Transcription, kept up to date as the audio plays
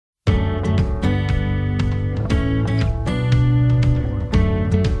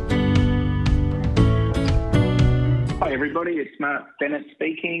everybody. It's Mark Bennett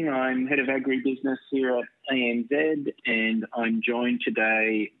speaking. I'm Head of Agribusiness here at ANZ, and I'm joined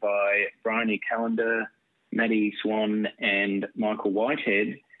today by Bryony Callender, Maddie Swan and Michael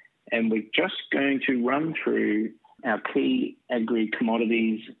Whitehead, and we're just going to run through our key agri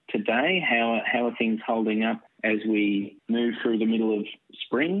commodities today. How are things holding up as we move through the middle of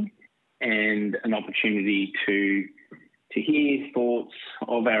spring, and an opportunity to hear thoughts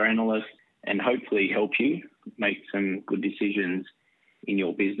of our analysts and hopefully help you make some good decisions in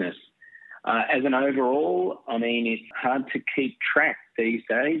your business. As an overall, it's hard to keep track these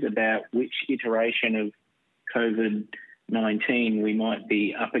days about which iteration of COVID-19 we might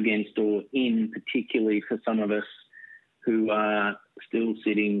be up against or in, particularly for some of us who are still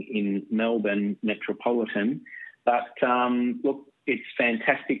sitting in Melbourne metropolitan. But look, it's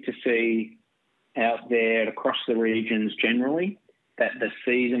fantastic to see out there across the regions generally that the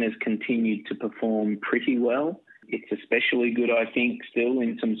season has continued to perform pretty well. It's especially good, I think, still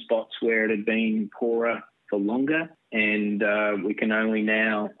in some spots where it had been poorer for longer. And we can only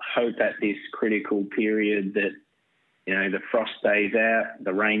now hope at this critical period that, the frost stays out,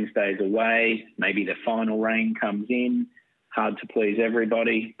 the rain stays away, maybe the final rain comes in. Hard to please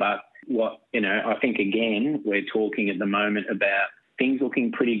everybody. But I think, again, we're talking at the moment about things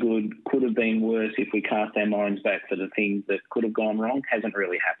looking pretty good, could have been worse if we cast our minds back for the things that could have gone wrong. Hasn't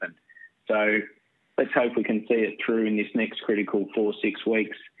really happened. So let's hope we can see it through in this next critical 4-6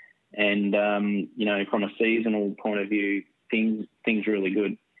 weeks. And, from a seasonal point of view, things really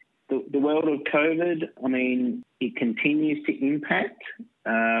good. The world of COVID, it continues to impact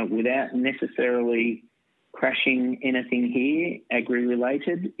without necessarily crashing anything here,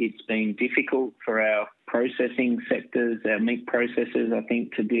 agri-related. It's been difficult for our processing sectors, our meat processors, I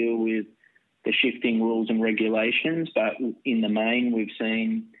think, to deal with the shifting rules and regulations. But in the main, we've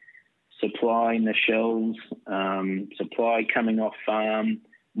seen supply in the shelves, supply coming off farm,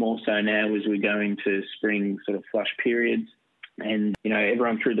 more so now as we go into spring sort of flush periods. And,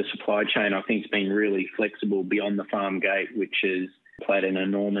 everyone through the supply chain, I think, has been really flexible beyond the farm gate, which has played an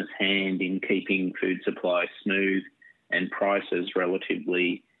enormous hand in keeping food supply smooth and prices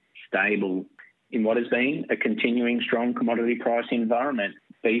relatively stable in what has been a continuing strong commodity price environment.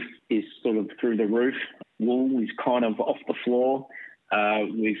 Beef is sort of through the roof. Wool is kind of off the floor.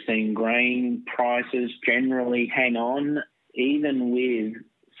 We've seen grain prices generally hang on, even with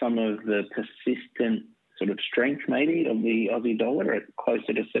some of the persistent sort of strength maybe of the Aussie dollar at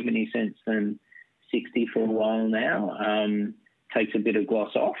closer to 70 cents than 60 for a while now. Takes a bit of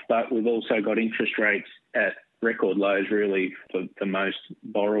gloss off, but we've also got interest rates at record lows really for most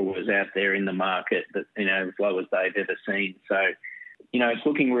borrowers out there in the market, that as low as they've ever seen. So, it's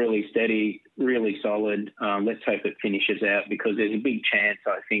looking really steady, really solid. Let's hope it finishes out, because there's a big chance,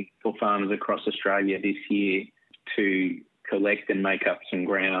 I think, for farmers across Australia this year to collect and make up some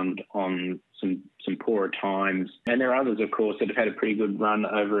ground on some poorer times. And there are others, of course, that have had a pretty good run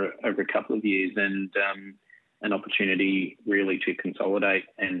over a couple of years, and an opportunity really to consolidate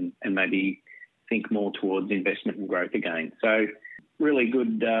and maybe think more towards investment and growth again. So really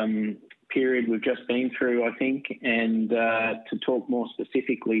good period we've just been through, I think. And to talk more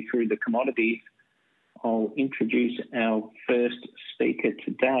specifically through the commodities, I'll introduce our first speaker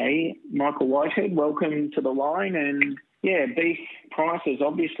today, Michael Whitehead. Welcome to the line. And beef prices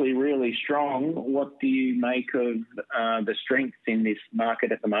obviously really strong. What do you make of the strength in this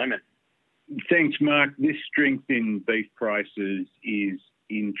market at the moment? Thanks, Mark. This strength in beef prices is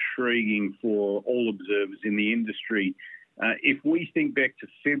intriguing for all observers in the industry. If we think back to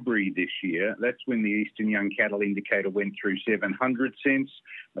February this year, that's when the Eastern Young Cattle Indicator went through 700 cents.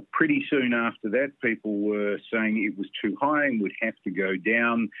 Pretty soon after that, people were saying it was too high and would have to go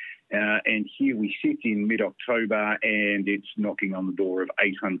down. And here we sit in mid-October and it's knocking on the door of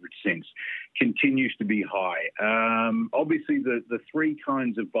 800 cents. Continues to be high. Obviously, the three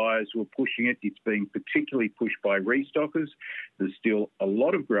kinds of buyers who are pushing it, it's being particularly pushed by restockers. There's still a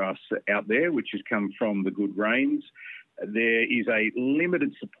lot of grass out there, which has come from the good rains. There is a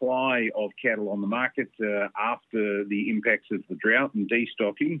limited supply of cattle on the market after the impacts of the drought and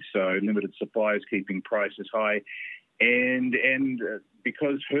destocking, so limited supply is keeping prices high. And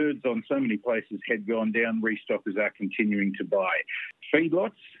because herds on so many places had gone down, restockers are continuing to buy.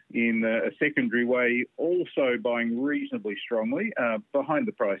 Feedlots, in a secondary way, also buying reasonably strongly behind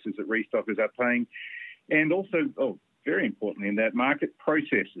the prices that restockers are paying. And also, very importantly in that market,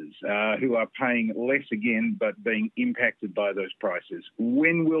 processors who are paying less again but being impacted by those prices.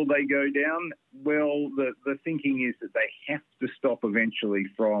 When will they go down? Well, the thinking is that they have to stop eventually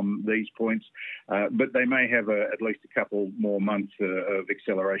from these points, but they may have at least a couple more months of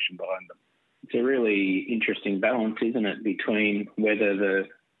acceleration behind them. It's a really interesting balance, isn't it, between whether the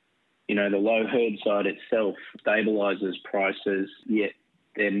low herd side itself stabilises prices, yet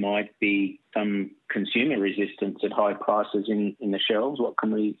there might be some consumer resistance at high prices in the shelves. What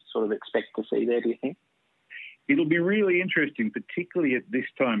can we sort of expect to see there, do you think? It'll be really interesting, particularly at this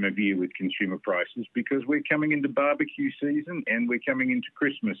time of year with consumer prices, because we're coming into barbecue season and we're coming into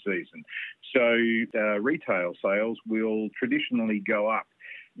Christmas season. So retail sales will traditionally go up.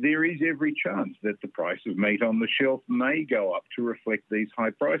 There is every chance that the price of meat on the shelf may go up to reflect these high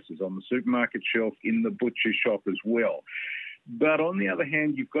prices on the supermarket shelf, in the butcher shop as well. But on the other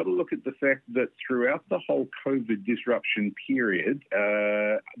hand, you've got to look at the fact that throughout the whole COVID disruption period,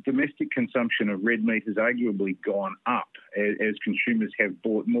 domestic consumption of red meat has arguably gone up as consumers have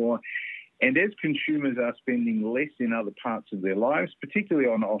bought more. And as consumers are spending less in other parts of their lives, particularly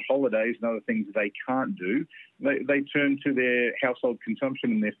on holidays and other things they can't do, they turn to their household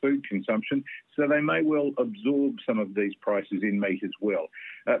consumption and their food consumption, so they may well absorb some of these prices in meat as well.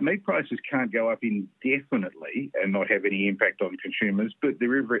 Meat prices can't go up indefinitely and not have any impact on consumers, but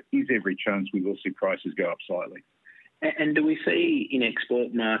there is every chance we will see prices go up slightly. And do we see in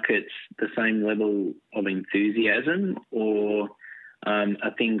export markets the same level of enthusiasm, or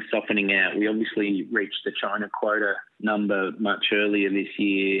are things softening out? We obviously reached the China quota number much earlier this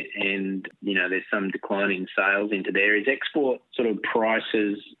year, and there's some decline in sales into there. Is export sort of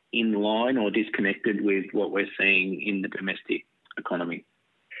prices in line or disconnected with what we're seeing in the domestic economy?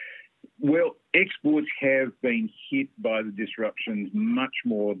 Well, exports have been hit by the disruptions much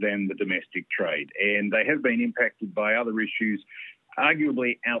more than the domestic trade, and they have been impacted by other issues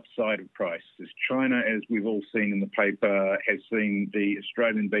arguably outside of prices. China, as we've all seen in the paper, has seen the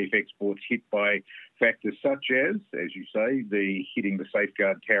Australian beef exports hit by factors such as you say, the hitting the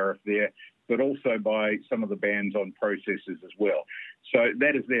safeguard tariff there, but also by some of the bans on processors as well. So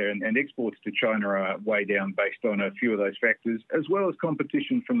that is there, and exports to China are way down based on a few of those factors, as well as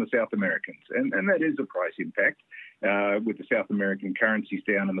competition from the South Americans. And that is a price impact with the South American currencies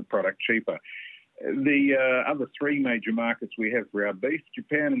down and the product cheaper. The other three major markets we have for our beef,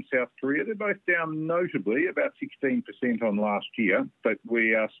 Japan and South Korea, they're both down notably, about 16% on last year, but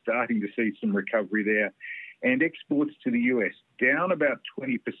we are starting to see some recovery there. And exports to the US, down about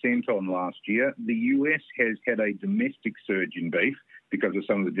 20% on last year. The US has had a domestic surge in beef because of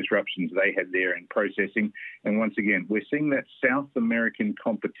some of the disruptions they had there in processing. And once again, we're seeing that South American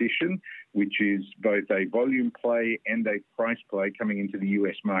competition, which is both a volume play and a price play coming into the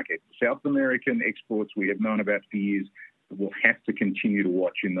US market. South American exports we have known about for years, but we'll have to continue to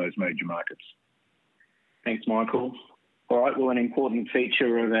watch in those major markets. Thanks, Michael. All right, well, an important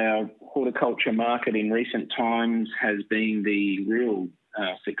feature of our horticulture market in recent times has been the real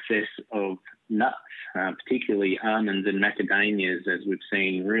success of nuts, particularly almonds and macadamias, as we've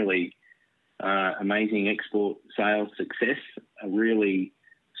seen really amazing export sales success, a really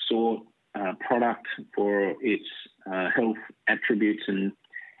sought product for its health attributes and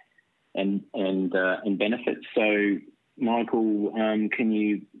benefits. So, Michael, can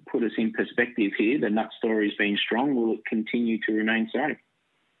you put us in perspective here? The nut story's been strong. Will it continue to remain so?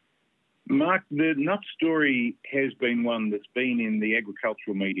 Mark, the nut story has been one that's been in the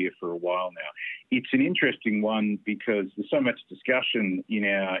agricultural media for a while now. It's an interesting one because there's so much discussion in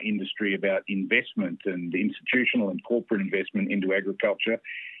our industry about investment and institutional and corporate investment into agriculture.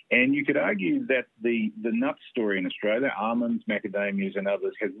 And you could argue that the nut story in Australia, almonds, macadamias and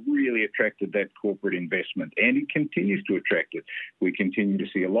others, has really attracted that corporate investment, and it continues to attract it. We continue to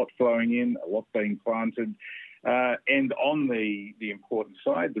see a lot flowing in, a lot being planted. And on the important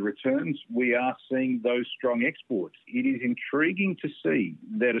side, the returns, we are seeing those strong exports. It is intriguing to see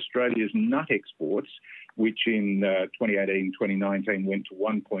that Australia's nut exports, which in 2018-2019 went to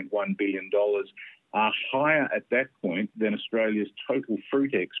 $1.1 billion, are higher at that point than Australia's total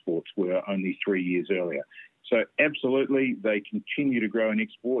fruit exports were only 3 years earlier. So absolutely, they continue to grow in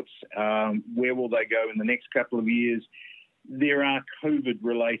exports. Where will they go in the next couple of years? There are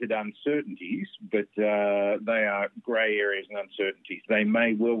COVID-related uncertainties, but they are grey areas and uncertainties. They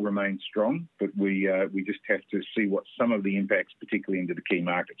may well remain strong, but we just have to see what some of the impacts, particularly into the key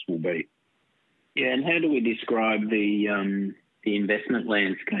markets, will be. Yeah, and how do we describe the investment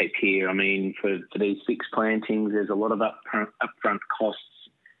landscape here? I mean, for these 6 plantings, there's a lot of upfront costs,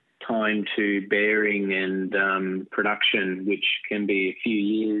 time to bearing and production, which can be a few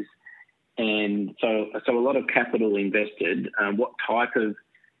years. And so a lot of capital invested. What type of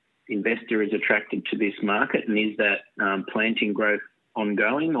investor is attracted to this market, and is that planting growth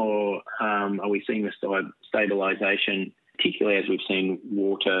ongoing, or are we seeing a stabilisation, particularly as we've seen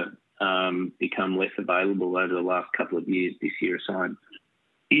water become less available over the last couple of years, this year aside?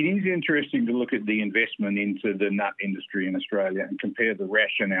 It is interesting to look at the investment into the nut industry in Australia and compare the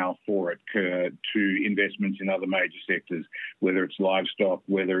rationale for it to investments in other major sectors, whether it's livestock,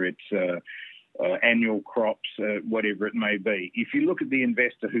 whether it's annual crops, whatever it may be. If you look at the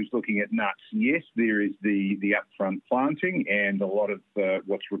investor who's looking at nuts, yes, there is the upfront planting and a lot of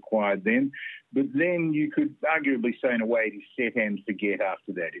what's required then. But then you could arguably say, in a way, it is set and forget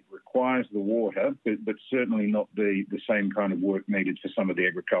after that. It requires the water, but certainly not the same kind of work needed for some of the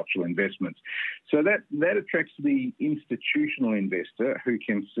agricultural investments. So that attracts the institutional investor who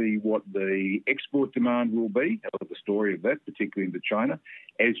can see what the export demand will be, or the story of that, particularly into China.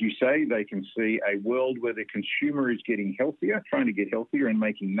 As you say, they can see a world where the consumer is getting healthier, trying to get healthier and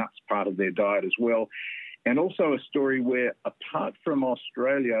making nuts part of their diet as well. And also a story where, apart from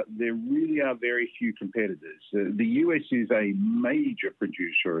Australia, there really are very few competitors. The US is a major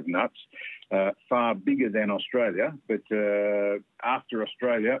producer of nuts, far bigger than Australia, but after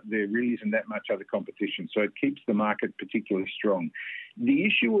Australia, there really isn't that much other competition. So it keeps the market particularly strong. The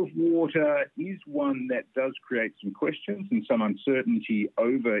issue of water is one that does create some questions and some uncertainty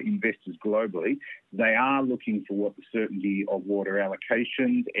over investors globally. They are looking for what the certainty of water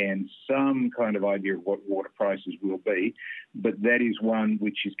allocations and some kind of idea of what water prices will be. But that is one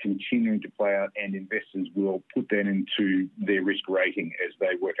which is continuing to play out, and investors will put that into their risk rating as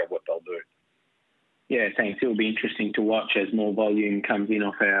they work out what they'll do. Yeah, thanks. It'll be interesting to watch as more volume comes in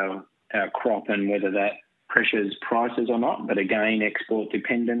off our crop and whether that pressures prices or not. But again, export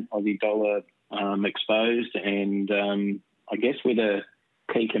dependent, Aussie dollar exposed, and I guess with a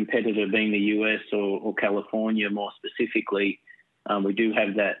key competitor being the US or California more specifically, we do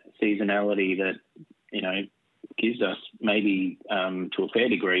have that seasonality that, you know, gives us maybe to a fair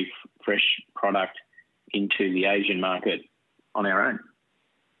degree fresh product into the Asian market on our own.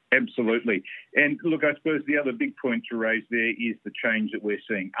 Absolutely. And look, I suppose the other big point to raise there is the change that we're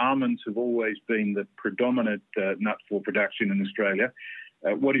seeing. Almonds have always been the predominant nut for production in Australia.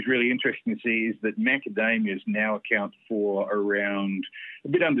 What is really interesting to see is that macadamias now account for around a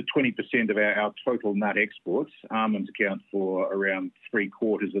bit under 20% of our total nut exports. Almonds account for around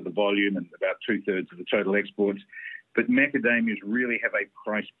 3/4 of the volume and about 2/3 of the total exports. But macadamias really have a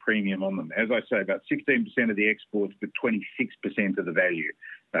price premium on them. As I say, about 16% of the exports, but 26% of the value.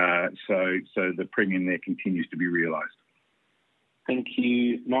 So the premium there continues to be realised. Thank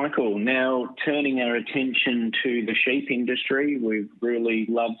you, Michael. Now, turning our attention to the sheep industry, we've really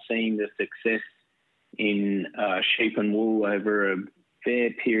loved seeing the success in sheep and wool over a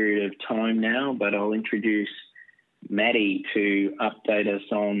fair period of time now, but I'll introduce Maddie to update us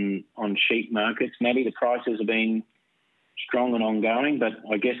on sheep markets. Maddie, the prices have been strong and ongoing, but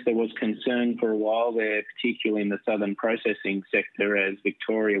I guess there was concern for a while there, particularly in the southern processing sector, as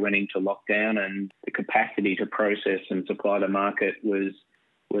Victoria went into lockdown and the capacity to process and supply the market was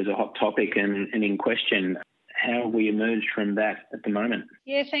a hot topic and in question. How have we emerged from that at the moment?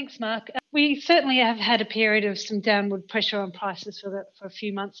 Yeah, thanks, Mark. We certainly have had a period of some downward pressure on prices for a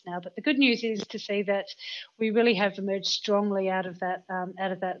few months now, but the good news is to see that we really have emerged strongly out of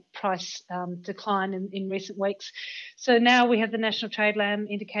that price decline in recent weeks. So now we have the National Trade Lamb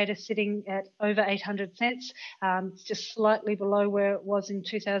Indicator sitting at over 800 cents, just slightly below where it was in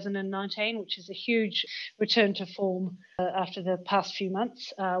 2019, which is a huge return to form after the past few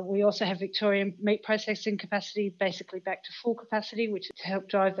months. We also have Victorian meat processing capacity basically back to full capacity, which has helped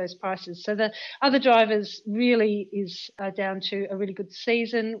drive those prices. So the other drivers really is down to a really good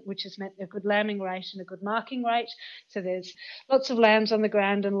season, which has meant a good lambing rate and a good marking rate. So there's lots of lambs on the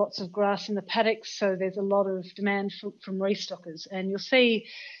ground and lots of grass in the paddocks. So there's a lot of demand from restockers. And you'll see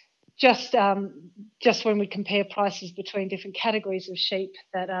just when we compare prices between different categories of sheep,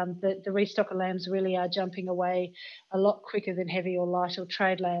 that the restocker lambs really are jumping away a lot quicker than heavy or light or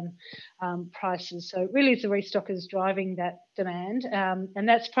trade lamb prices. So really it's the restockers driving that demand, and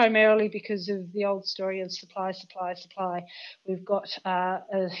that's primarily because of the old story of supply. We've got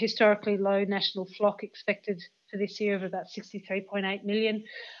a historically low national flock expected for this year of about 63.8 million.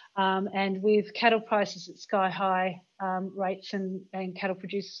 And with cattle prices at sky high rates and cattle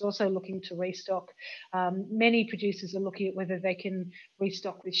producers also looking to restock, many producers are looking at whether they can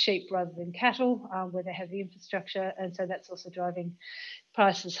restock with sheep rather than cattle, where they have the infrastructure, and so that's also driving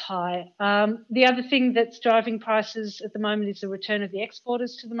prices high. The other thing that's driving prices at the moment is the return of the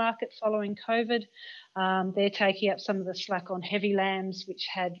exporters to the market following COVID. They're taking up some of the slack on heavy lambs, which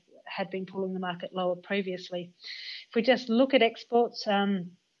had been pulling the market lower previously. If we just look at exports,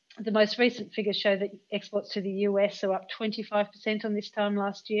 the most recent figures show that exports to the US are up 25% on this time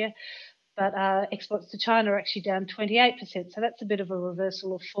last year. but exports to China are actually down 28%. So that's a bit of a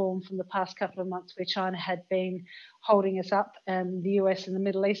reversal of form from the past couple of months where China had been holding us up and the US and the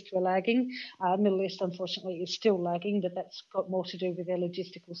Middle East were lagging. Middle East, unfortunately, is still lagging, but that's got more to do with their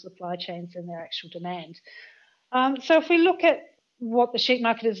logistical supply chains than their actual demand. So if we look at what the sheep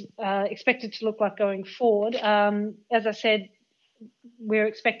market is expected to look like going forward, as I said, we're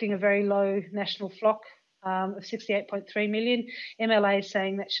expecting a very low national flock of 68.3 million. MLA is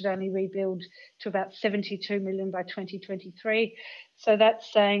saying that should only rebuild to about 72 million by 2023. So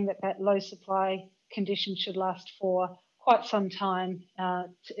that's saying that that low supply condition should last for quite some time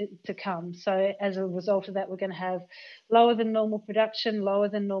to come. So as a result of that, we're going to have lower than normal production, lower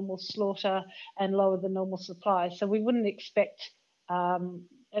than normal slaughter, and lower than normal supply. So we wouldn't expect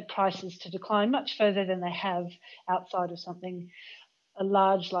prices to decline much further than they have outside of something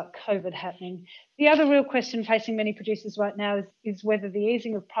large like COVID happening. The other real question facing many producers right now is whether the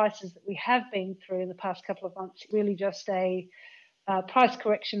easing of prices that we have been through in the past couple of months is really just a price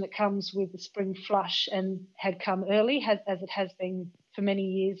correction that comes with the spring flush and had come early, as it has been for many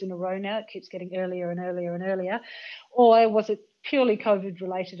years in a row now. It keeps getting earlier and earlier and earlier. Or was it purely COVID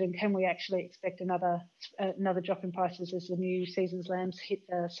related, and can we actually expect another drop in prices as the new season's lambs hit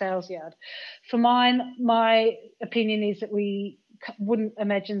the sales yard? For mine, my opinion is that we wouldn't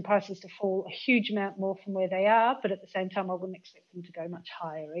imagine prices to fall a huge amount more from where they are, but at the same time I wouldn't expect them to go much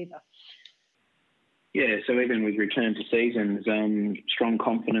higher either. Yeah, so even with return to seasons, strong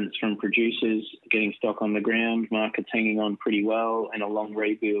confidence from producers, getting stock on the ground, markets hanging on pretty well, and a long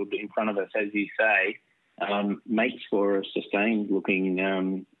rebuild in front of us, as you say, makes for a sustained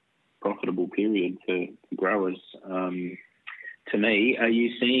looking profitable period for growers. To me, are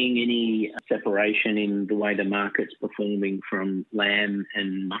you seeing any separation in the way the market's performing from lamb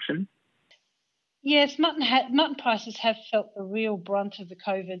and mutton? Yes, mutton prices have felt the real brunt of the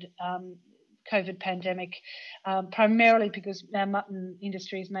COVID pandemic, primarily because our mutton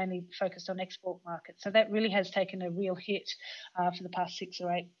industry is mainly focused on export markets. So that really has taken a real hit for the past 6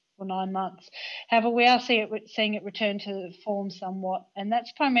 or 8 or 9 months. However, we are seeing it return to form somewhat, and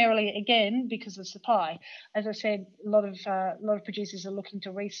that's primarily, again, because of supply. As I said, a lot of producers are looking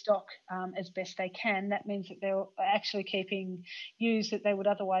to restock as best they can. That means that they're actually keeping ewes that they would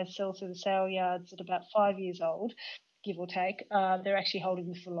otherwise sell to the sale yards at about 5 years old, give or take. They're actually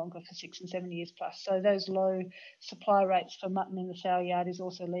holding them for longer, for 6 and 7 years plus. So those low supply rates for mutton in the sale yard is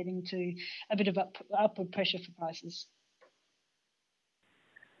also leading to a bit of upward pressure for prices.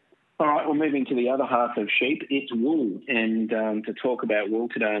 All right, well, moving to the other half of sheep, it's wool. And to talk about wool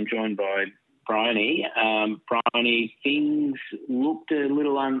today, I'm joined by Bryony. Bryony, things looked a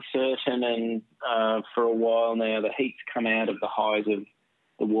little uncertain, and for a while now, the heat's come out of the highs of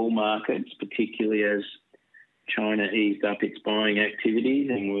the wool markets, particularly as China eased up its buying activities,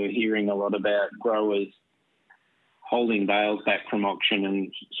 and we're hearing a lot about growers holding bales back from auction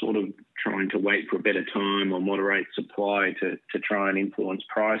and sort of trying to wait for a better time or moderate supply to try and influence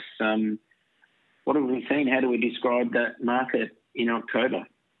price. What have we seen? How do we describe that market in October?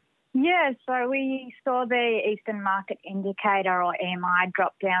 Yeah, so we saw the Eastern Market Indicator, or EMI,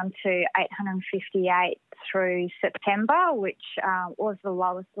 drop down to 858 through September, which was the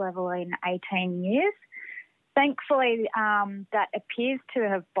lowest level in 18 years. Thankfully, that appears to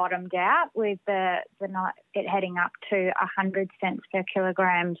have bottomed out, with it heading up to 100 cents per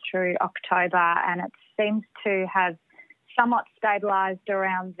kilogram through October, and it seems to have somewhat stabilised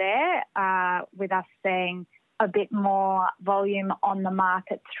around there, with us seeing a bit more volume on the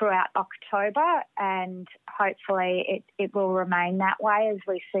market throughout October, and hopefully it will remain that way as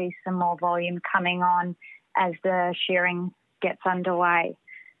we see some more volume coming on as the shearing gets underway.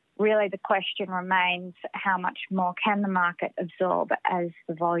 Really, the question remains, how much more can the market absorb as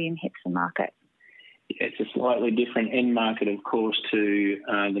the volume hits the market? It's a slightly different end market, of course, to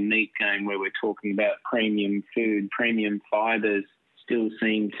the meat game, where we're talking about premium food. Premium fibres still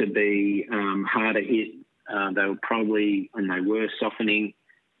seem to be harder hit. They were softening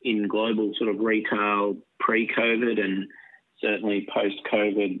in global sort of retail pre-COVID, and certainly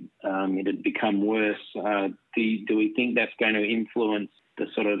post-COVID it had become worse. Do we think that's going to influence the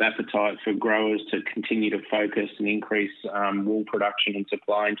sort of appetite for growers to continue to focus and increase wool production and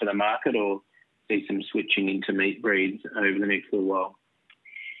supply into the market, or see some switching into meat breeds over the next little while?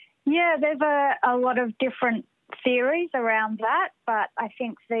 Yeah, there's a lot of different theories around that, but I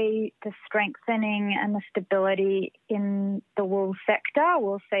think the strengthening and the stability in the wool sector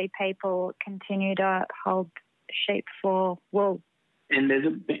will see people continue to hold sheep for wool. And there's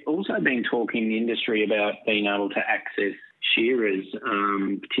also been talk in the industry about being able to access shearers,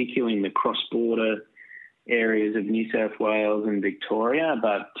 particularly in the cross-border areas of New South Wales and Victoria,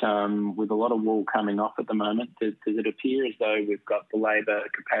 but with a lot of wool coming off at the moment, does it appear as though we've got the labour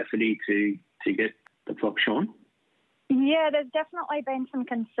capacity to get the flock shorn? Yeah, there's definitely been some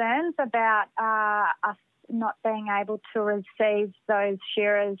concerns about us not being able to receive those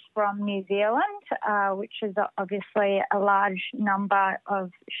shearers from New Zealand, which is obviously a large number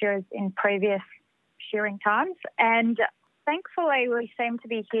of shearers in previous shearing times. And thankfully, we seem to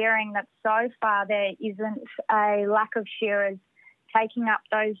be hearing that so far there isn't a lack of shearers taking up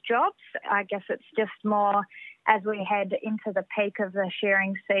those jobs. I guess it's just more as we head into the peak of the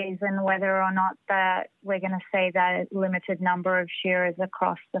shearing season, whether or not that we're going to see that limited number of shearers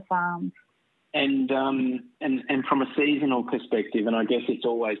across the farms. And from a seasonal perspective, and I guess it's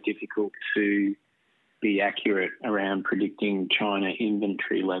always difficult to be accurate around predicting China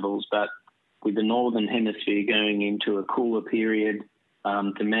inventory levels, but with the Northern Hemisphere going into a cooler period,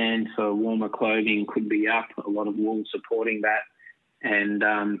 demand for warmer clothing could be up, a lot of wool supporting that,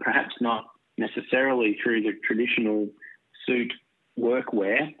 and perhaps not necessarily through the traditional suit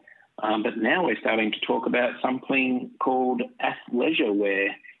workwear, but now we're starting to talk about something called athleisure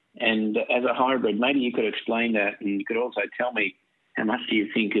wear. And as a hybrid, maybe you could explain that, and you could also tell me how much do you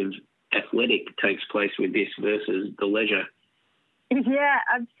think of athletic takes place with this versus the leisure? Yeah,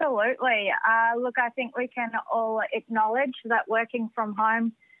 absolutely. Look, I think we can all acknowledge that working from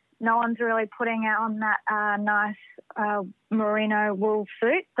home, no one's really putting on that nice merino wool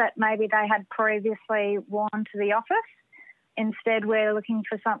suit that maybe they had previously worn to the office. Instead, we're looking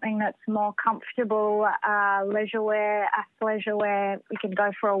for something that's more comfortable, leisure wear, athleisure wear. We can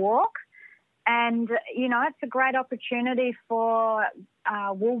go for a walk. And, you know, it's a great opportunity for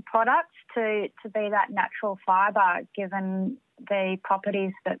wool products to be that natural fibre, given the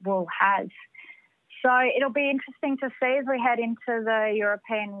properties that wool has. So it'll be interesting to see as we head into the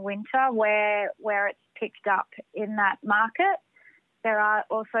European winter where it's picked up in that market. There are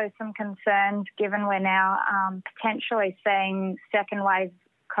also some concerns, given we're now potentially seeing second wave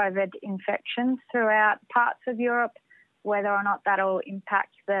COVID infections throughout parts of Europe, whether or not that'll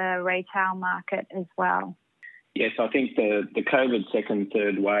impact the retail market as well. Yes, I think the COVID second,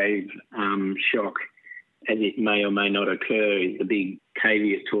 third wave shock, as it may or may not occur, is the big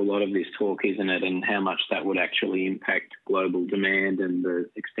caveat to a lot of this talk, isn't it? And how much that would actually impact global demand and the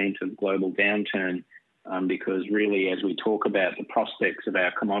extent of global downturn. Because really, as we talk about the prospects of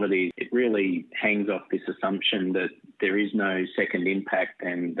our commodities, it really hangs off this assumption that there is no second impact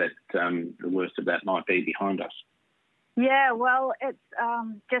and that the worst of that might be behind us. Yeah, well, it's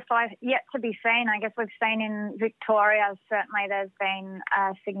just like yet to be seen. I guess we've seen in Victoria, certainly there's been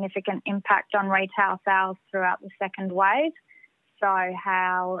a significant impact on retail sales throughout the second wave. So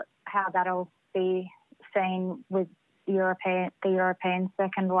how that'll be seen with the European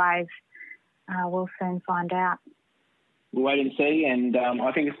second wave, we'll soon find out. We'll wait and see, and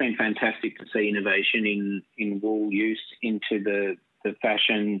I think it's been fantastic to see innovation in wool use into the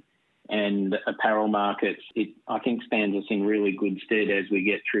fashion and apparel markets. It, I think, stands us in really good stead as we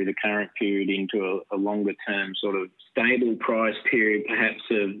get through the current period into a longer term sort of stable price period, perhaps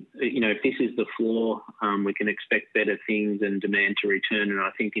of, you know, if this is the floor, we can expect better things and demand to return. And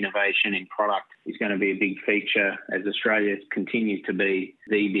I think innovation in product is going to be a big feature as Australia continues to be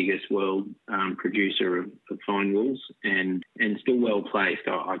the biggest world producer of fine wools and still well placed.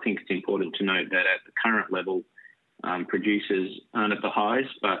 I think it's important to note that at the current level, producers aren't at the highs,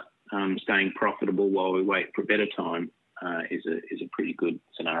 but staying profitable while we wait for a better time is a pretty good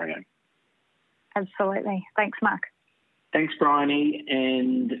scenario. Absolutely. Thanks, Mark. Thanks, Bryony.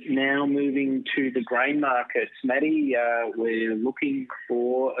 And now moving to the grain markets. Maddie, we're looking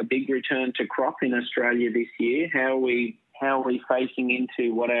for a big return to crop in Australia this year. How are we facing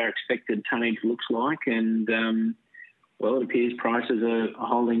into what our expected tonnage looks like? And, well, it appears prices are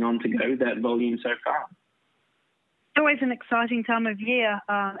holding on to go with that volume so far. It's always an exciting time of year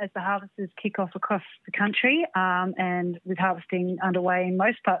as the harvesters kick off across the country, and with harvesting underway in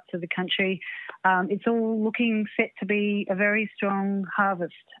most parts of the country, it's all looking set to be a very strong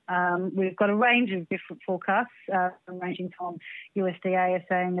harvest. We've got a range of different forecasts, ranging from USDA are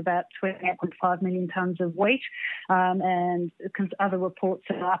saying about 28.5 million tonnes of wheat, and other reports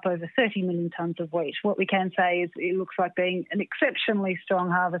are up over 30 million tonnes of wheat. What we can say is it looks like being an exceptionally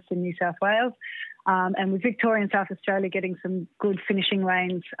strong harvest in New South Wales. And with Victoria and South Australia getting some good finishing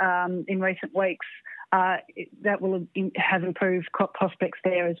rains in recent weeks, that will have improved crop prospects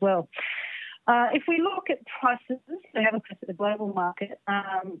there as well. If we look at prices, we have a look at the global market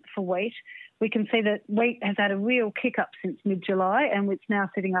for wheat, we can see that wheat has had a real kick-up since mid-July, and it's now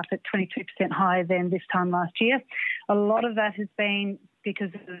sitting up at 22% higher than this time last year. A lot of that has been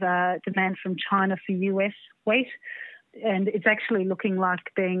because of demand from China for US wheat. And it's actually looking like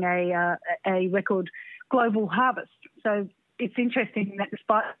being a record global harvest. So it's interesting that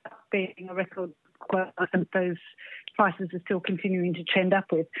despite being a record global, those prices are still continuing to trend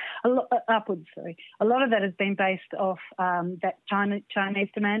upwards. A lot of that has been based off that Chinese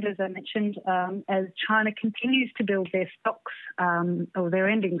demand, as I mentioned, as China continues to build their stocks or their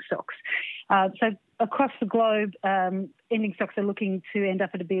ending stocks. So across the globe, ending stocks are looking to end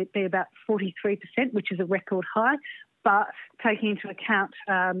up at be about 43%, which is a record high. But taking into account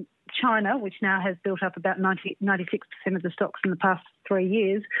China, which now has built up about 96% of the stocks in the past 3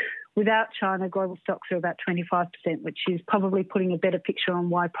 years, without China, global stocks are about 25%, which is probably putting a better picture on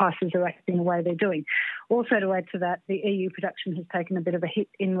why prices are acting the way they're doing. Also, to add to that, the EU production has taken a bit of a hit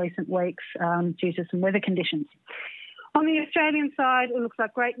in recent weeks due to some weather conditions. On the Australian side, it looks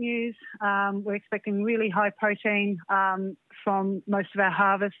like great news. We're expecting really high protein from most of our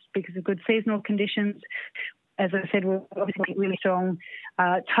harvests because of good seasonal conditions. As I said, we're obviously getting really strong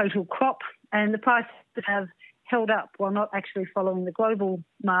total crop, and the prices have held up while not actually following the global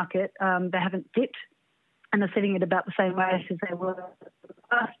market. They haven't dipped, and they're sitting at about the same rate as they were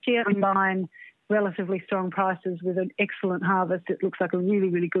last year. Combine relatively strong prices with an excellent harvest, it looks like a really,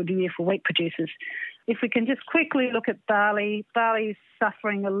 really good year for wheat producers. If we can just quickly look at barley, barley's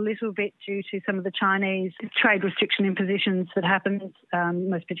suffering a little bit due to some of the Chinese trade restriction impositions that happened,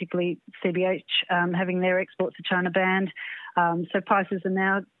 most particularly CBH having their exports to China banned. So prices are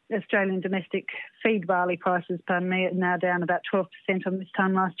now, Australian domestic feed barley prices, are now down about 12% on this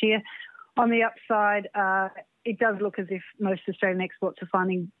time last year. On the upside, it does look as if most Australian exports are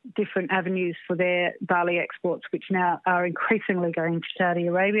finding different avenues for their barley exports, which now are increasingly going to Saudi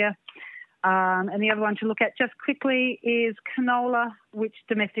Arabia. And the other one to look at just quickly is canola,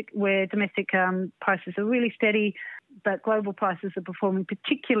 where domestic prices are really steady, but global prices are performing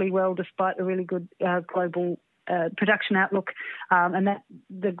particularly well despite a really good global production outlook, and that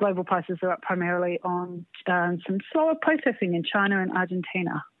the global prices are up primarily on some slower processing in China and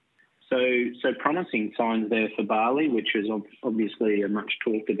Argentina. So promising signs there for barley, which is obviously a much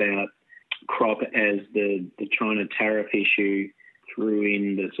talked about crop as the China tariff issue threw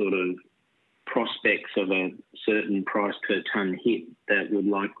in the sort of prospects of a certain price per tonne hit that would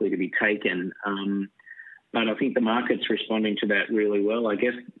likely to be taken. But I think the market's responding to that really well. I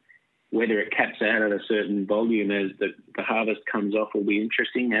guess whether it caps out at a certain volume as the harvest comes off will be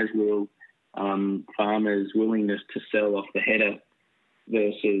interesting, as will farmers' willingness to sell off the header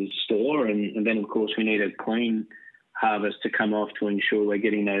versus store. And then, of course, we need a clean harvest to come off to ensure we're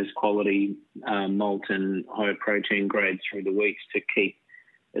getting those quality malt and high protein grades through the weeks to keep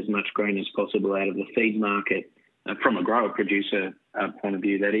as much grain as possible out of the feed market. From a grower-producer point of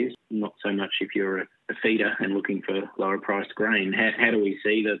view, that is. Not so much if you're a feeder and looking for lower-priced grain. How do we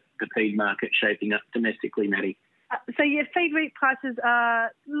see the feed market shaping up domestically, Maddie? Feed wheat prices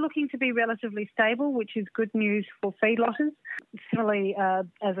are looking to be relatively stable, which is good news for feedlotters. Similarly, as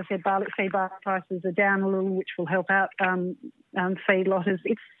I said, feed barley prices are down a little, which will help out feedlotters.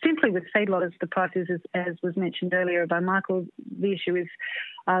 It's simply with feedlotters, the prices, as was mentioned earlier by Michael, the issue is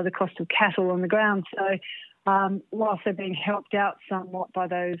the cost of cattle on the ground. So whilst they're being helped out somewhat by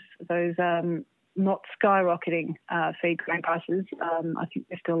those not skyrocketing feed grain prices, I think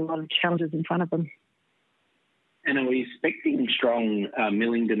there's still a lot of challenges in front of them. And are we expecting strong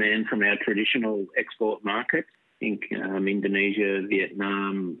milling demand from our traditional export markets? I think Indonesia,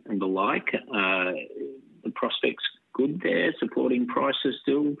 Vietnam and the like. The prospects good there, supporting prices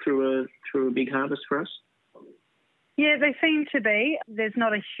still through a big harvest for us? Yeah, they seem to be. There's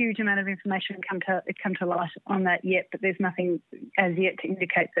not a huge amount of information come to light on that yet, but there's nothing as yet to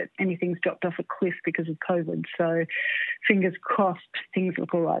indicate that anything's dropped off a cliff because of COVID. So fingers crossed, things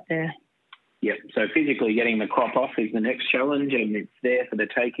look all right there. Yep, so physically getting the crop off is the next challenge, and it's there for the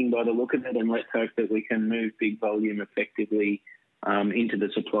taking by the look of it, and let's hope that we can move big volume effectively into the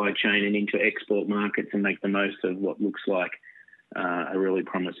supply chain and into export markets and make the most of what looks like a really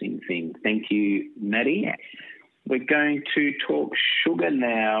promising thing. Thank you, Maddie. Yeah. We're going to talk sugar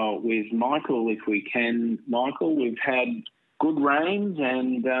now with Michael, if we can. Michael, we've had good rains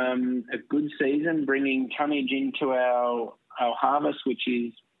and a good season, bringing tonnage into our harvest, which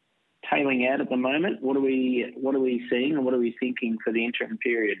is tailing out at the moment. What are we seeing and what are we thinking for the interim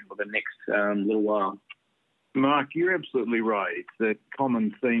period or the next little while? Mark, you're absolutely right. It's that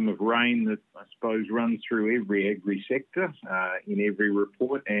common theme of rain that I suppose runs through every agri sector in every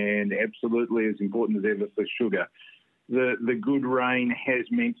report, and absolutely as important as ever for sugar. The good rain has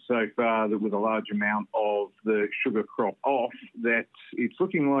meant so far that with a large amount of the sugar crop off, that it's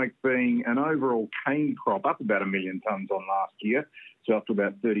looking like being an overall cane crop up about 1 million tonnes on last year, so up to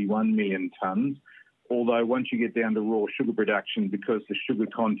about 31 million tonnes. Although once you get down to raw sugar production, because the sugar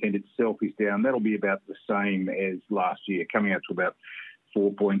content itself is down, that'll be about the same as last year, coming out to about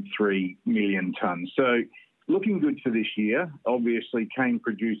 4.3 million tonnes. So looking good for this year. Obviously, cane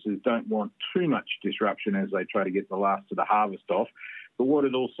producers don't want too much disruption as they try to get the last of the harvest off. But what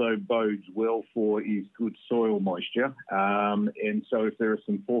it also bodes well for is good soil moisture. And so if there are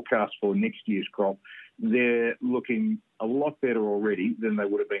some forecasts for next year's crop, they're looking a lot better already than they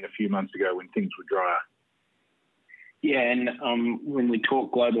would have been a few months ago when things were drier. Yeah, and when we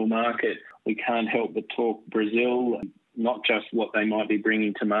talk global market, we can't help but talk Brazil, not just what they might be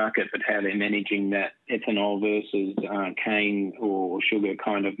bringing to market, but how they're managing that ethanol versus cane or sugar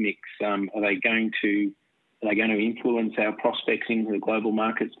kind of mix. Are they going to influence our prospects into the global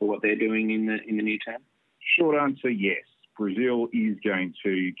markets for what they're doing in the new term? Short answer, yes. Brazil is going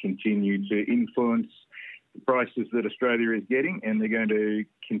to continue to influence the prices that Australia is getting, and they're going to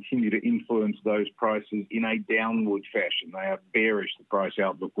continue to influence those prices in a downward fashion. They are bearish, the price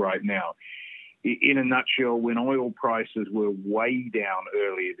outlook right now. In a nutshell, when oil prices were way down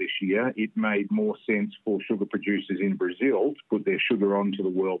earlier this year, it made more sense for sugar producers in Brazil to put their sugar onto the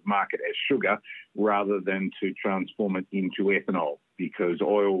world market as sugar rather than to transform it into ethanol, because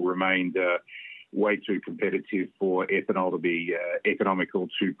oil remained way too competitive for ethanol to be economical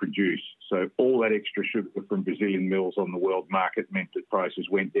to produce. So all that extra sugar from Brazilian mills on the world market meant that prices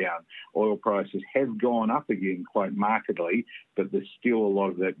went down. Oil prices have gone up again quite markedly, but there's still a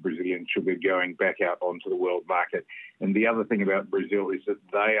lot of that Brazilian sugar going back out onto the world market. And the other thing about Brazil is that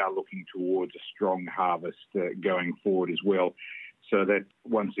they are looking towards a strong harvest going forward as well. So that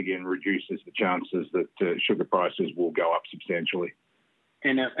once again reduces the chances that sugar prices will go up substantially.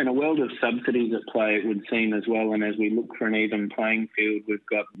 And a world of subsidies at play, it would seem, as well. And as we look for an even playing field, we've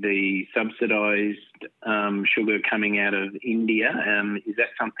got the subsidised sugar coming out of India. Is that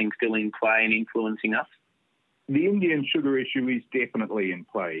something still in play and influencing us? The Indian sugar issue is definitely in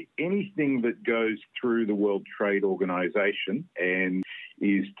play. Anything that goes through the World Trade Organization and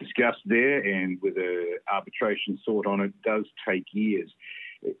is discussed there and with an arbitration sought on it does take years.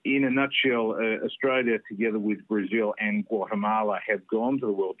 In a nutshell, Australia, together with Brazil and Guatemala, have gone to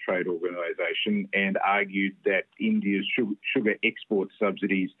the World Trade Organization and argued that India's sugar export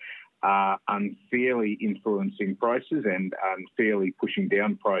subsidies are unfairly influencing prices and unfairly pushing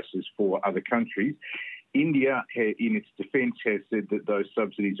down prices for other countries. India, in its defence, has said that those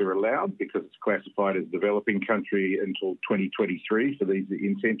subsidies are allowed because it's classified as a developing country until 2023 for these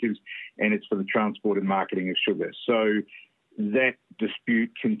incentives, and it's for the transport and marketing of sugar. So that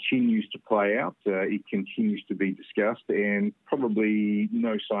dispute continues to play out. It continues to be discussed, and probably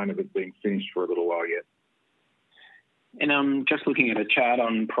no sign of it being finished for a little while yet. And I'm just looking at a chart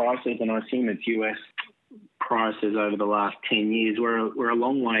on prices, and I assume it's US prices over the last 10 years. We're a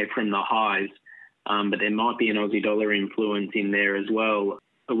long way from the highs, but there might be an Aussie dollar influence in there as well.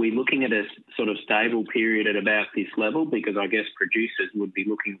 Are we looking at a sort of stable period at about this level? Because I guess producers would be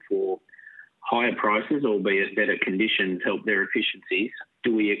looking for higher prices, albeit better conditions, help their efficiencies.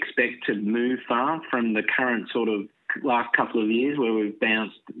 Do we expect to move far from the current sort of last couple of years where we've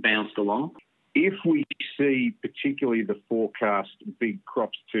bounced along? If we see particularly the forecast big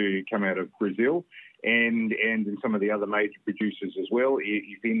crops to come out of Brazil and in some of the other major producers as well,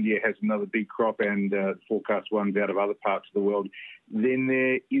 if India has another big crop and forecast ones out of other parts of the world, then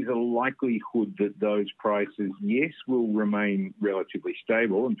there is a likelihood that those prices, yes, will remain relatively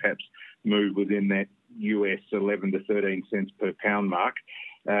stable and perhaps move within that US 11 to 13 cents per pound mark.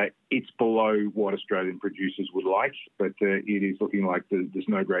 It's below what Australian producers would like, but it is looking like there's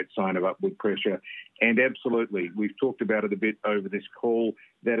no great sign of upward pressure. And absolutely, we've talked about it a bit over this call,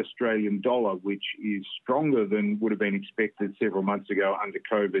 that Australian dollar, which is stronger than would have been expected several months ago under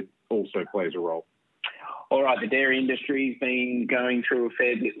COVID, also plays a role. All right, the dairy industry's been going through a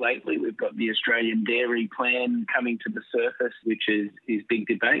fair bit lately. We've got the Australian Dairy Plan coming to the surface, which is big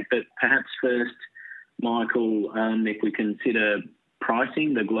debate. But perhaps first, Michael, if we consider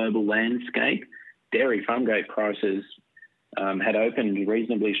pricing, the global landscape, dairy farm gate prices had opened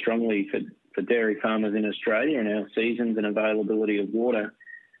reasonably strongly for dairy farmers in Australia, and our seasons and availability of water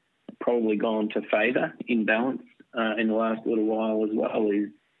have probably gone to favour imbalance in the last little while as well. Is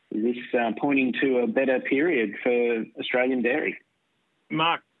this pointing to a better period for Australian dairy?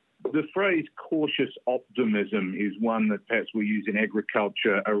 Mark, the phrase cautious optimism is one that perhaps we use in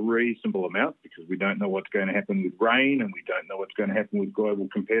agriculture a reasonable amount because we don't know what's going to happen with rain and we don't know what's going to happen with global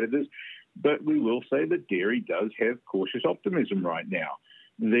competitors. But we will say that dairy does have cautious optimism right now.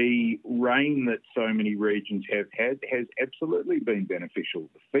 The rain that so many regions have had has absolutely been beneficial.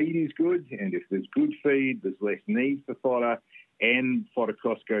 The feed is good, and if there's good feed, there's less need for fodder, and fodder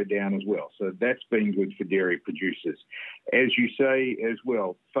costs go down as well. So that's been good for dairy producers. As you say as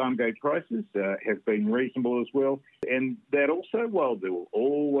well, farm gate prices have been reasonable as well. And that also, while there will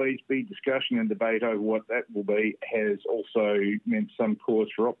always be discussion and debate over what that will be, has also meant some cause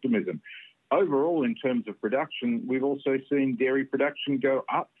for optimism. Overall, in terms of production, we've also seen dairy production go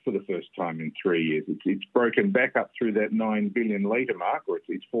up for the first time in 3 years. It's broken back up through that 9 billion litre mark, or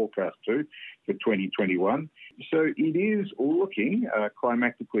it's forecast to, for 2021. So it is looking,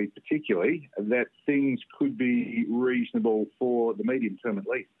 climatically particularly, that things could be reasonable for the medium term at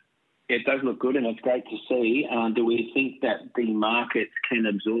least. It does look good, and it's great to see. Do we think that the markets can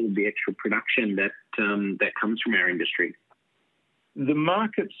absorb the extra production that comes from our industry? The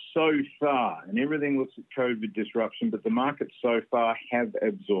markets so far, and everything looks at COVID disruption, but the markets so far have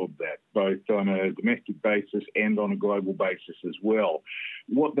absorbed that, both on a domestic basis and on a global basis as well.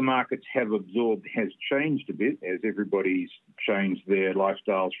 What the markets have absorbed has changed a bit as everybody's changed their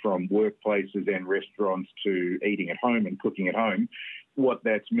lifestyles from workplaces and restaurants to eating at home and cooking at home. What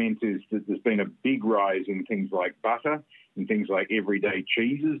that's meant is that there's been a big rise in things like butter and things like everyday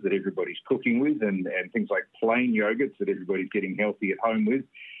cheeses that everybody's cooking with and things like plain yogurts that everybody's getting healthy at home with,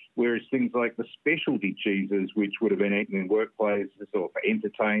 whereas things like the specialty cheeses, which would have been eaten in workplaces or for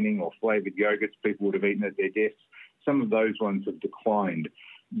entertaining, or flavoured yogurts people would have eaten at their desks, some of those ones have declined.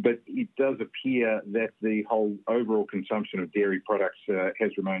 But it does appear that the whole overall consumption of dairy products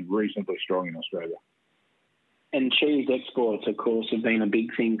has remained reasonably strong in Australia. And cheese exports, of course, have been a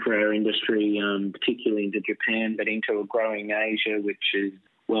big thing for our industry, particularly into Japan, but into a growing Asia, which is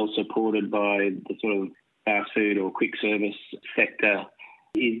well supported by the sort of fast food or quick service sector.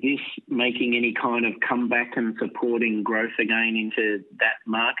 Is this making any kind of comeback and supporting growth again into that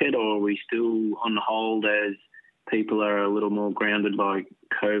market, or are we still on hold as people are a little more grounded by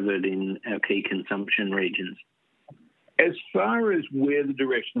COVID in our key consumption regions? As far as where the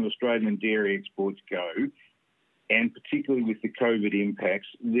direction of Australian dairy exports go, and particularly with the COVID impacts,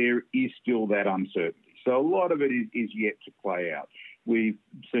 there is still that uncertainty. So a lot of it is yet to play out. We've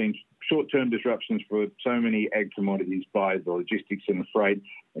seen short-term disruptions for so many ag commodities by the logistics and the freight,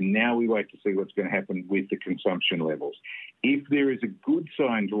 and now we wait to see what's going to happen with the consumption levels. If there is a good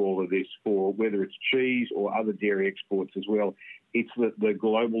sign to all of this for whether it's cheese or other dairy exports as well, it's that the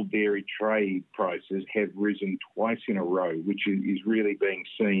global dairy trade prices have risen twice in a row, which is really being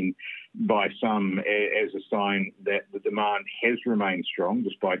seen by some as a sign that the demand has remained strong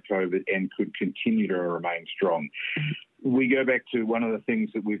despite COVID and could continue to remain strong. We go back to one of the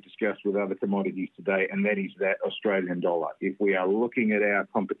things that we've discussed with other commodities today, and that is that Australian dollar. If we are looking at our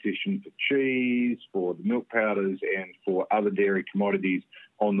competition for cheese, for the milk powders, and for other dairy commodities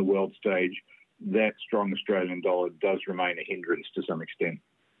on the world stage, that strong Australian dollar does remain a hindrance to some extent.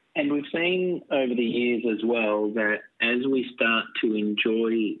 And we've seen over the years as well that as we start to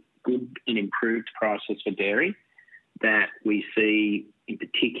enjoy good and improved prices for dairy, that we see in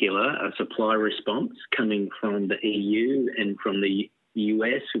particular a supply response coming from the EU and from the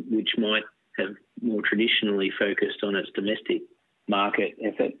US, which might have more traditionally focused on its domestic market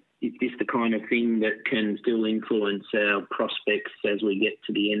effort. Is this the kind of thing that can still influence our prospects as we get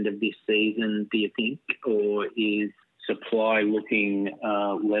to the end of this season, do you think? Or is supply looking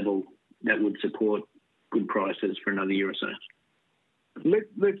level that would support good prices for another year or so?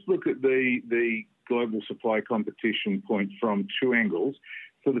 Let's look at the global supply competition point from two angles.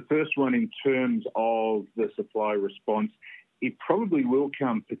 So the first one, in terms of the supply response, it probably will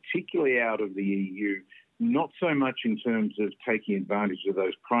come particularly out of the EU, not so much in terms of taking advantage of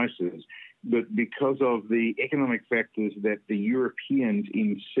those prices, but because of the economic factors that the Europeans,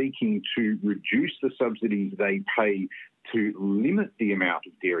 in seeking to reduce the subsidies they pay to limit the amount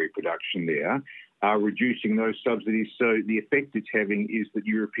of dairy production there, are reducing those subsidies. So the effect it's having is that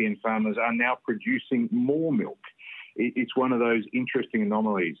European farmers are now producing more milk. It's one of those interesting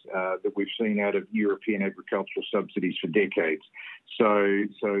anomalies that we've seen out of European agricultural subsidies for decades. So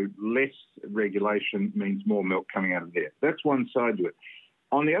less regulation means more milk coming out of there. That's one side to it.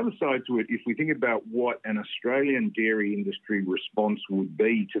 On the other side to it, if we think about what an Australian dairy industry response would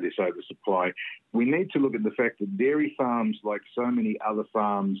be to this oversupply, we need to look at the fact that dairy farms, like so many other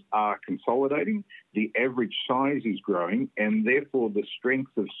farms, are consolidating. The average size is growing, and therefore the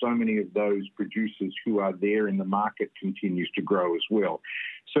strength of so many of those producers who are there in the market continues to grow as well.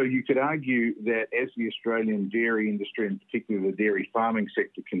 So you could argue that as the Australian dairy industry, and particularly the dairy farming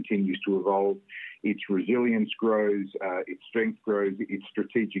sector, continues to evolve, its resilience grows, its strength grows, its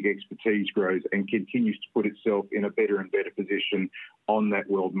strategic expertise grows, and continues to put itself in a better and better position on that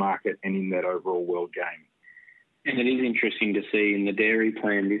world market and in that overall world game. And it is interesting to see in the dairy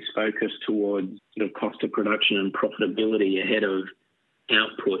plan this focus towards sort of cost of production and profitability ahead of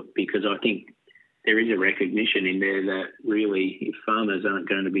output, because I think there is a recognition in there that really if farmers aren't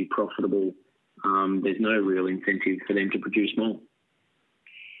going to be profitable, there's no real incentive for them to produce more.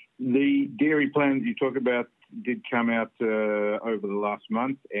 The dairy plan that you talk about did come out over the last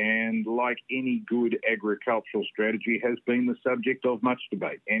month, and like any good agricultural strategy, has been the subject of much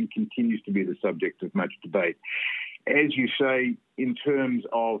debate and continues to be the subject of much debate. As you say, in terms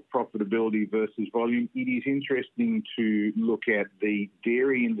of profitability versus volume, it is interesting to look at the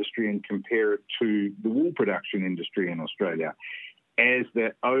dairy industry and compare it to the wool production industry in Australia. As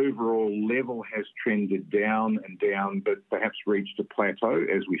that overall level has trended down and down, but perhaps reached a plateau,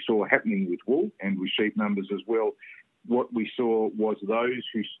 as we saw happening with wool and with sheep numbers as well, what we saw was those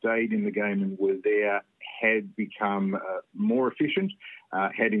who stayed in the game and were there had become more efficient,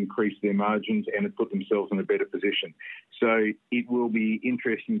 had increased their margins and had put themselves in a better position. So it will be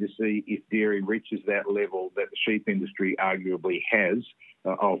interesting to see if dairy reaches that level that the sheep industry arguably has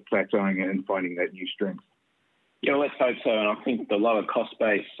of plateauing and finding that new strength. Yeah, let's hope so. And I think the lower cost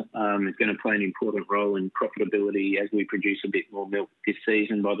base is going to play an important role in profitability as we produce a bit more milk this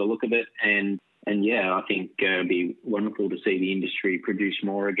season by the look of it. And yeah, I think it'd be wonderful to see the industry produce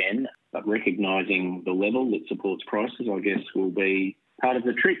more again. But recognising the level that supports prices, I guess, will be part of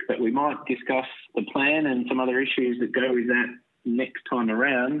the trick. But we might discuss the plan and some other issues that go with that next time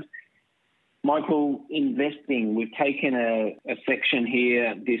around. Michael, investing, we've taken a section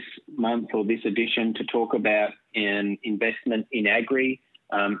here this month or this edition to talk about an investment in agri.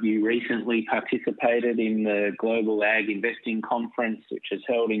 You recently participated in the Global Ag Investing Conference, which is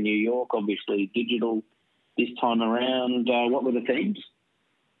held in New York, obviously digital this time around. What were the themes?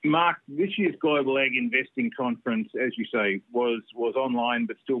 Mark, this year's Global Ag Investing Conference, as you say, was online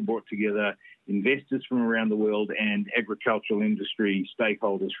but still brought together investors from around the world and agricultural industry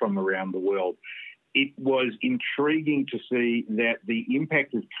stakeholders from around the world. It was intriguing to see that the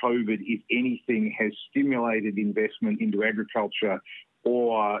impact of COVID, if anything, has stimulated investment into agriculture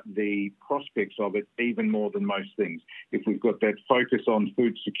or the prospects of it even more than most things. If we've got that focus on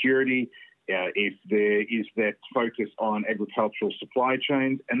food security, if there is that focus on agricultural supply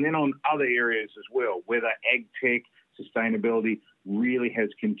chains, and then on other areas as well, whether ag tech, sustainability really has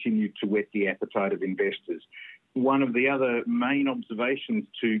continued to whet the appetite of investors. One of the other main observations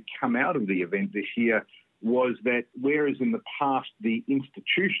to come out of the event this year was that whereas in the past the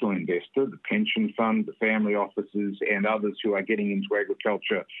institutional investor, the pension fund, the family offices and others who are getting into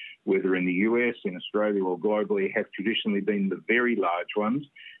agriculture, whether in the US, in Australia or globally, have traditionally been the very large ones,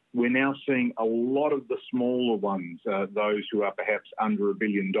 we're now seeing a lot of the smaller ones, those who are perhaps under $1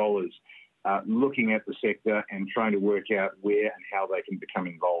 billion, looking at the sector and trying to work out where and how they can become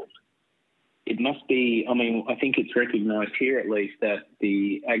involved. It must be, I think it's recognised here at least that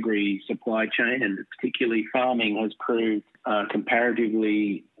the agri supply chain and particularly farming has proved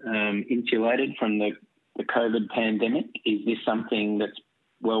comparatively insulated from the COVID pandemic. Is this something that's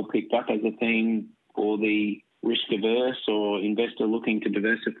well picked up as a theme for the risk-averse or investor looking to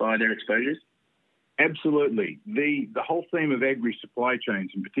diversify their exposures? Absolutely. The whole theme of agri supply chains,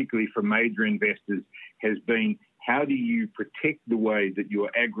 and particularly for major investors, has been how do you protect the way that your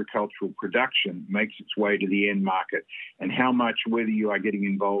agricultural production makes its way to the end market, and how much, whether you are getting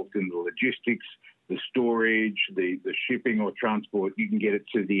involved in the logistics, the storage, the shipping or transport, you can get it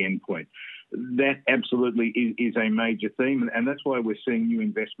to the end point. That absolutely is a major theme, and that's why we're seeing new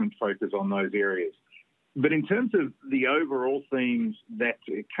investment focus on those areas. But in terms of the overall themes that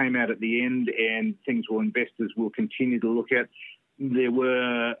came out at the end and things investors will continue to look at, there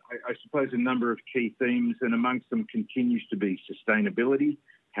were, I suppose, a number of key themes, and amongst them continues to be sustainability.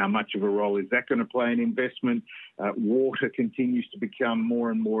 How much of a role is that going to play in investment? Water continues to become more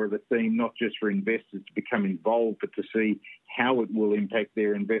and more of a theme, not just for investors to become involved, but to see how it will impact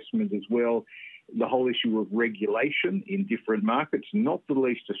their investment as well. The whole issue of regulation in different markets, not the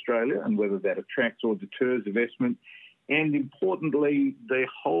least Australia, and whether that attracts or deters investment. And importantly, the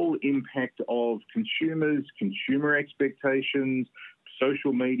whole impact of consumers, consumer expectations,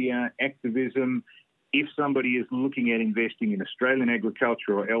 social media, activism. If somebody is looking at investing in Australian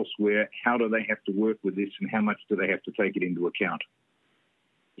agriculture or elsewhere, how do they have to work with this and how much do they have to take it into account?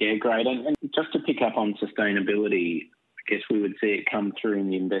 Yeah, great. And just to pick up on sustainability, I guess we would see it come through in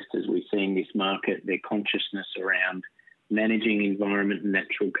the investors we see in this market, their consciousness around managing environment and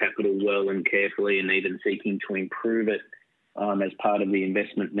natural capital well and carefully, and even seeking to improve it as part of the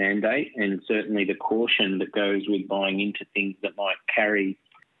investment mandate, and certainly the caution that goes with buying into things that might carry,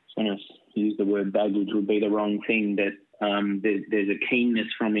 I want to use the word baggage would be the wrong thing, that there's a keenness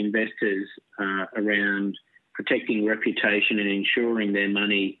from investors around protecting reputation and ensuring their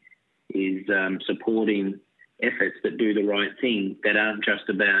money is supporting efforts that do the right thing, that aren't just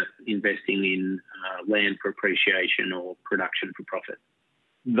about investing in land for appreciation or production for profit.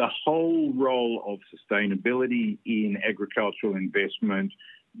 The whole role of sustainability in agricultural investment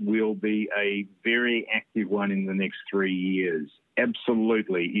will be a very active one in the next 3 years.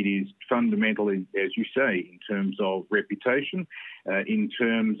 Absolutely. It is fundamental, as you say, in terms of reputation, in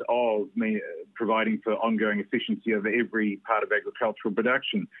terms of providing for ongoing efficiency of every part of agricultural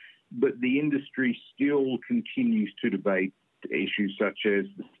production. But the industry still continues to debate issues such as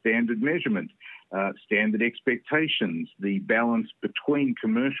the standard measurement, standard expectations, the balance between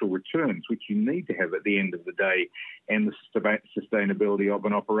commercial returns, which you need to have at the end of the day, and the sustainability of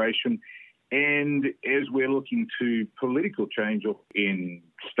an operation. And as we're looking to political change in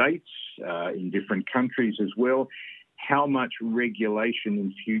states, in different countries as well, how much regulation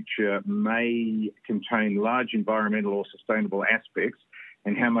in future may contain large environmental or sustainable aspects,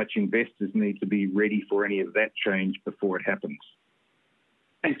 and how much investors need to be ready for any of that change before it happens.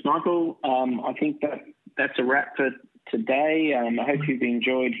 Thanks, Michael. I think that's a wrap for today. I hope you've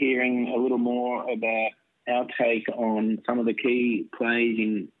enjoyed hearing a little more about our take on some of the key plays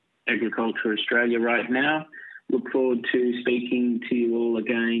in Agriculture Australia right now. Look forward to speaking to you all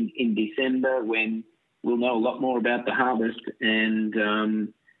again in December, when we'll know a lot more about the harvest and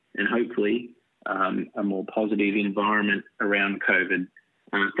hopefully a more positive environment around COVID.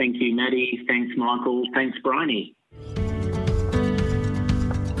 Thank you, Maddie. Thanks, Michael. Thanks, Bryony.